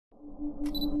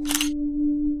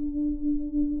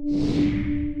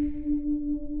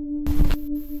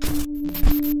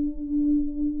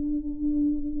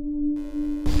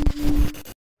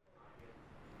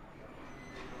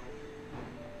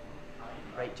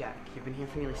Right, Jack, you've been here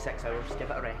for nearly 6 hours. Give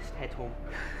it a rest. Head home.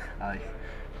 Aye.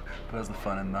 Where's the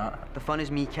fun in that? The fun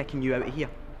is me kicking you out of here.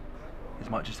 As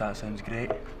much as that sounds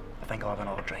great, I think I'll have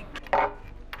another drink.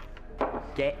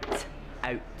 Get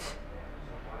out.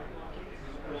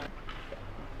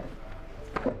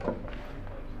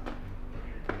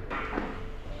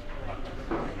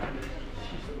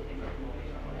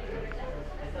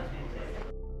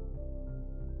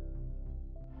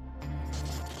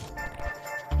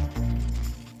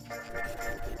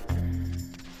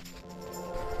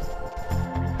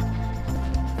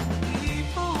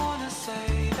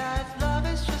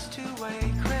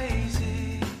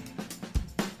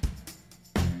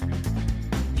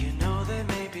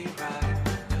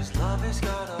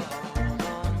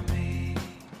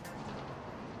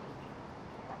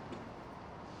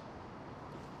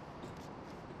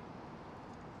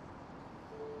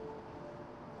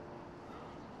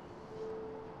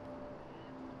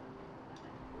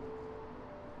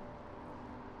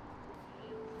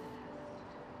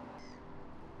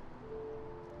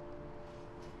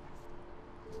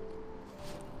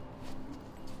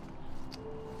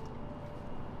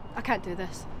 I can't do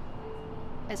this.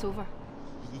 It's over.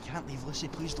 You can't leave, Lucy.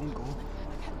 Please don't go.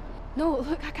 No,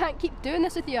 look, I can't keep doing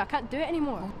this with you. I can't do it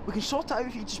anymore. We can sort it out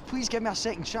if you just please give me a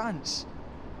second chance.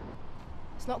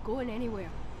 It's not going anywhere.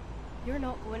 You're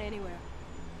not going anywhere.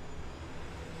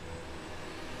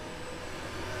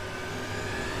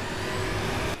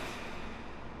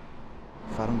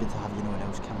 If I don't get to have you, no one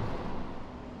else can.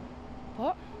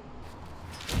 What?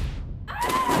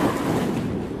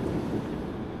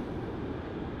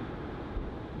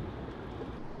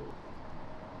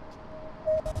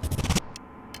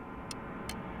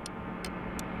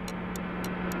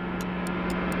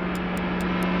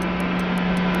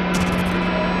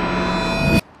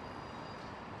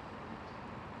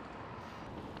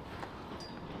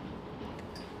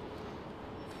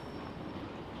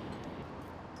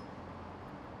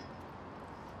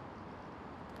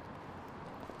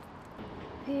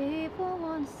 People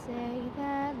want to say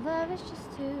that love is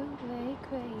just two-way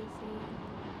crazy.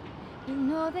 You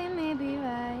know they may be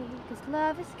right, 'cause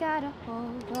love has got a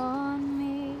hold on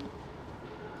me.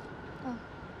 Oh,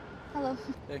 hello.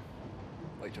 Hey,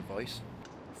 liked your voice.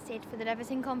 Stayed for the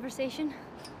riveting conversation.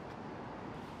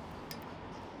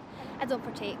 I don't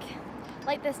partake.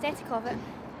 Like the aesthetic of it.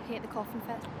 Hate the coffin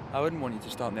fit. I wouldn't want you to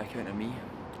start on the account of me.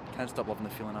 Can't stop loving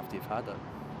the feeling after you've had it.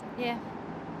 Yeah.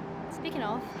 Speaking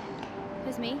of,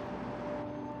 who's me?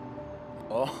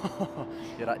 Oh,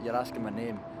 you're asking my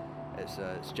name.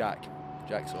 It's Jack.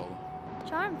 Jack Solo.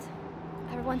 Charmed.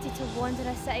 Ever wanted to wander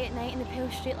a city at night in the pale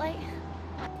streetlight?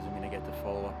 Does it mean I get to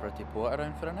follow a pretty poet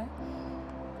around for a night?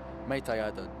 Might I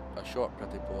add a short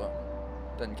pretty poet?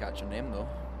 Didn't catch her name though.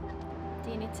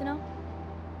 Do you need to know?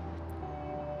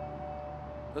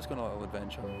 Let's go on a little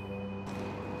adventure.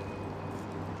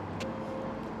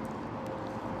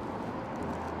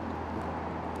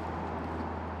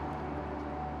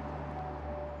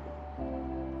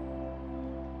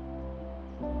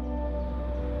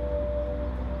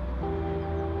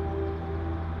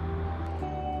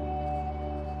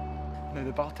 Now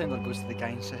the bartender goes to the guy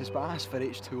and says, but I asked for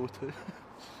H2O2.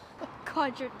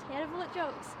 God, you're terrible at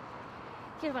jokes.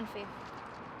 Here's one for you.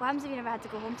 What happens if you never had to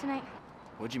go home tonight?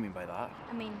 What do you mean by that?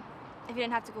 I mean, if you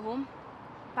didn't have to go home,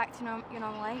 back to your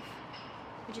normal life,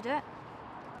 would you do it?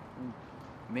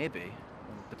 Maybe.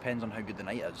 Depends on how good the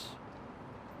night is.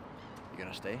 You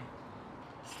gonna stay?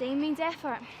 Staying means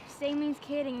effort. Staying means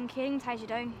caring, and caring ties you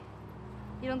down.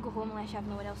 You don't go home unless you have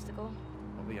nowhere else to go.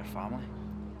 What about your family?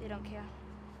 They don't care.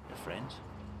 Your friends?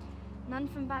 None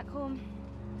from back home.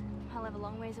 I live a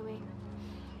long ways away.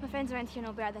 My friends around here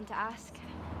know better than to ask.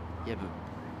 Yeah, but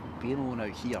being alone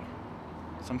out here,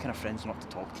 some kind of friend's not to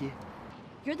talk to you.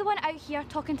 You're the one out here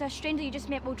talking to a stranger you just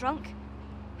met while drunk.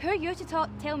 Who are you to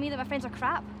tell me that my friends are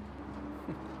crap?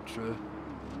 True.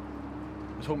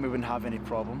 I was hoping we wouldn't have any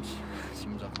problems.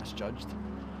 Seems I've misjudged.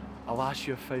 Alas,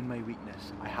 you have found my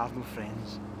weakness. I have no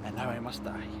friends, and now I must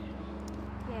die.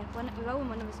 Yeah, we will when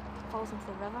one of us falls into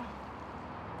the river.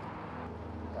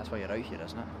 That's why you're out here,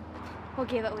 isn't it? What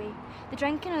gave it away? The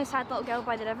drinking or the sad little girl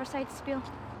by the riverside spiel?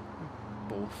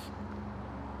 Both.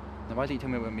 Now why don't you tell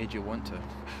me what made you want to?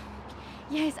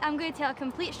 Yes, I'm going to tell a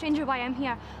complete stranger why I'm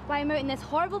here. Why I'm out in this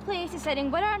horrible place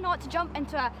deciding whether or not to jump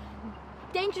into a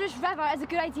dangerous river is a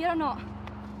good idea or not.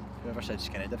 Whoever said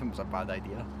skinny dipping was a bad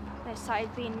idea. It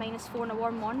started being -4 in a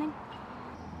warm morning.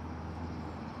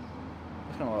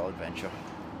 taking a little adventure.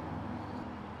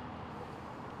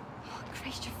 Oh,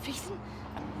 Christ, you're freezing.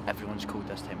 Everyone's cold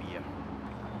this time of year.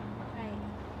 Right,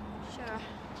 sure.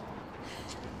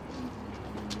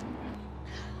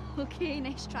 Okay,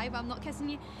 nice try, but I'm not kissing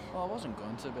you. Well, I wasn't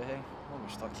going to, but hey, well, we're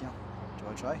stuck here. Do you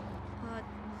want to try?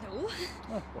 No.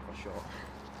 Oh, worth a shot.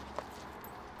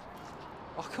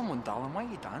 Oh, come on, darling, why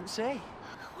you dance, eh?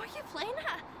 What are you playing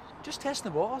at? Just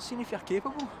testing the water, seeing if you're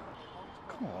capable.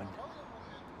 Come on.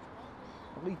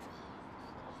 Lead.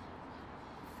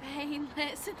 Fine,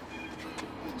 let's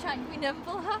try and be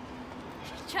nimble, huh?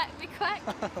 Check me quick.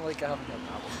 Like I haven't done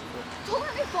that before. Don't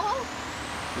let me fall.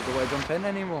 You don't want to jump in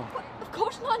anymore? What? Of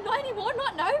course not, not anymore,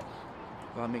 not now.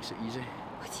 Well, that makes it easy.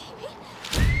 What do you mean?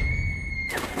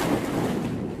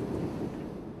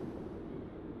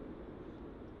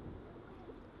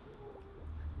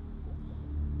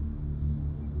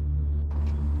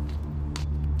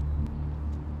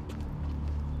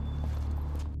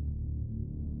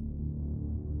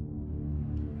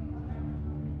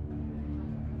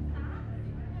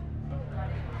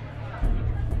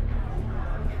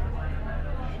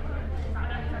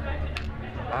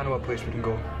 I know a place we can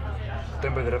go.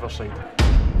 Down by the riverside.